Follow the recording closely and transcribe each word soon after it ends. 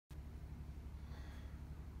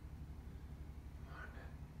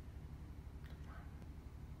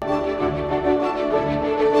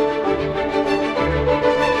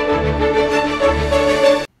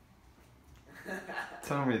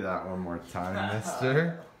Tell me that one more time,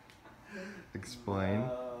 mister. Explain.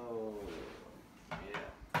 Oh,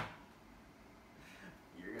 yeah.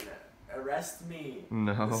 You're gonna arrest me.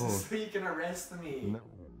 No. This is so you can arrest me. No.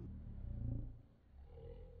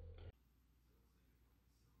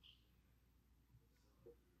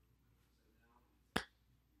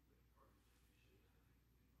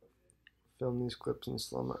 Film these clips in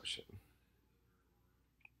slow motion.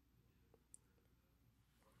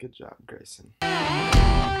 Good job, Grayson.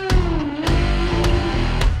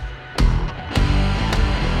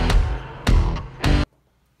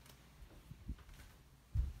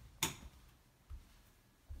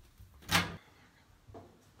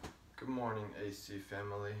 Good morning, AC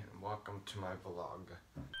family, and welcome to my vlog.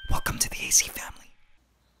 Welcome to the AC family.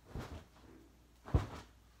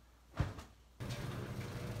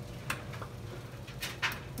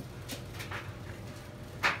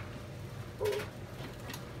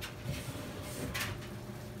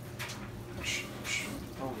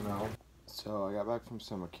 Oh no. So I got back from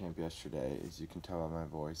summer camp yesterday, as you can tell by my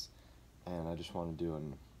voice, and I just want to do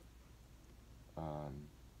an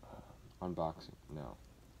unboxing. No.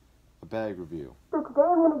 A bag review. So today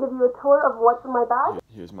I'm going to give you a tour of what's in my bag.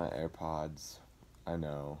 Here's my AirPods. I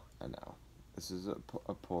know. This is a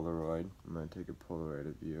Polaroid. I'm going to take a Polaroid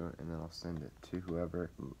of you, and then I'll send it to whoever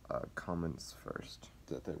comments first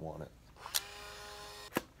that they want it.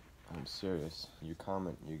 I'm serious. You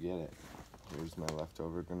comment, you get it. Here's my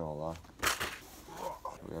leftover granola.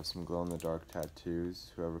 We have some glow-in-the-dark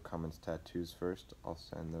tattoos. Whoever comments tattoos first, I'll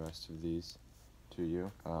send the rest of these to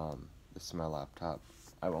you. This is my laptop.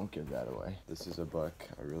 I won't give that away. This is a book,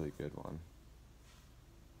 a really good one.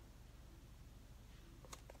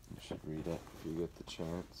 You should read it if you get the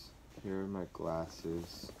chance. Here are my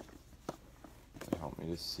glasses. They help me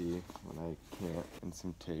to see when I can't, and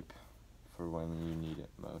some tape for when you need it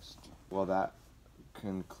most. Well, that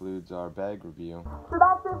concludes our bag review. So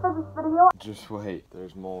that's it for this video. Just wait,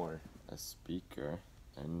 there's more. A speaker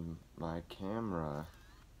and my camera.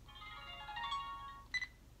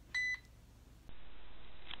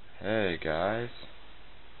 Hey guys,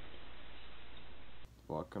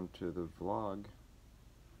 welcome to the vlog.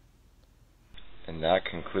 And that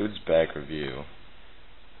concludes bag review.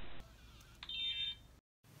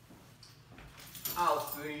 I'll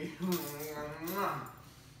see.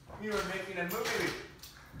 You were making a movie.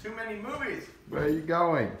 Too many movies. Where are you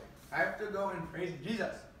going? I have to go and praise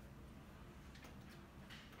Jesus.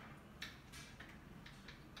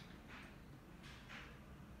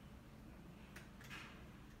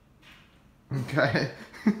 Okay.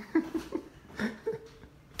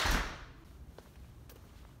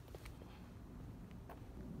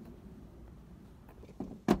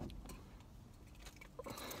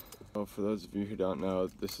 Well, for those of you who don't know,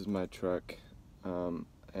 this is my truck,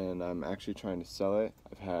 and I'm actually trying to sell it.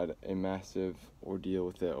 I've had a massive ordeal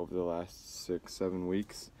with it over the last 6-7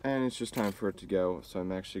 weeks, and it's just time for it to go. So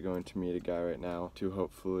I'm actually going to meet a guy right now to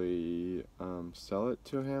hopefully sell it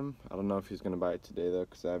to him. I don't know if he's going to buy it today though,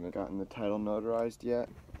 because I haven't gotten the title notarized yet.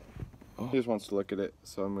 He just wants to look at it,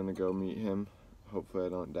 so I'm going to go meet him. Hopefully I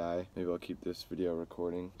don't die. Maybe I'll keep this video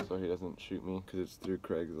recording so he doesn't shoot me, because it's through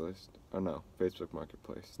Craigslist. Oh no, Facebook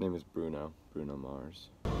Marketplace. His name is Bruno Mars.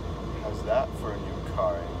 How's that for a new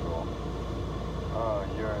car angle? Oh,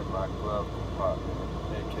 you're in my glove compartment,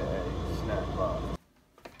 aka snack box.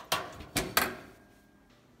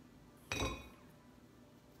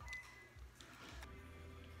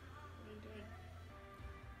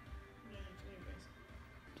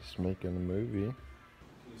 Just making a movie. Can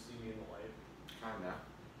you see me in the light? Kinda.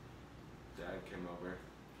 Dad came over.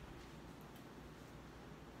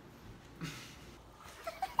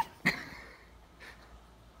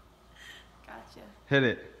 Gotcha. Hit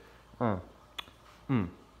it.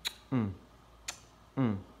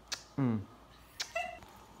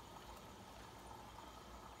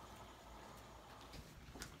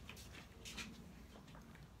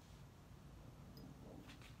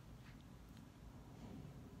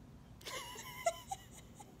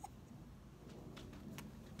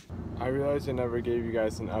 I realized I never gave you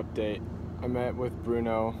guys an update. I met with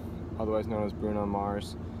Bruno, otherwise known as Bruno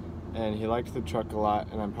Mars, and he liked the truck a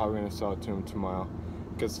lot, and I'm probably going to sell it to him tomorrow,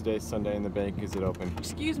 because today's Sunday and the bank isn't open.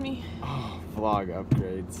 Excuse me. Oh, vlog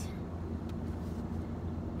upgrades.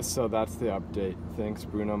 So that's the update. Thanks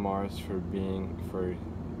Bruno Mars for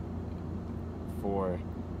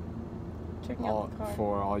Checking out the car.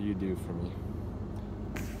 for all you do for me.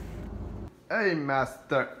 Hey,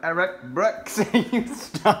 Master Eric Brooks, you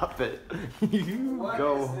stop it. You What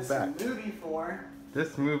go is this back. movie for?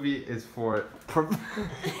 This movie is for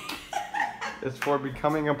it's for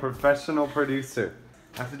becoming a professional producer.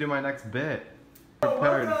 I have to do my next bit.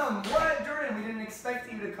 Prepared. Welcome. What, Jordan? We didn't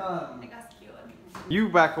expect you to come. I got skewered. You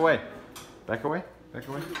back away. Back away. Back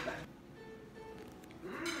away.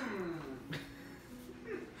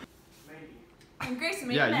 And Grayson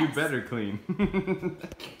made a Yeah, you mess. better clean.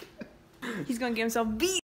 He's gonna get himself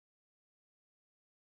beat.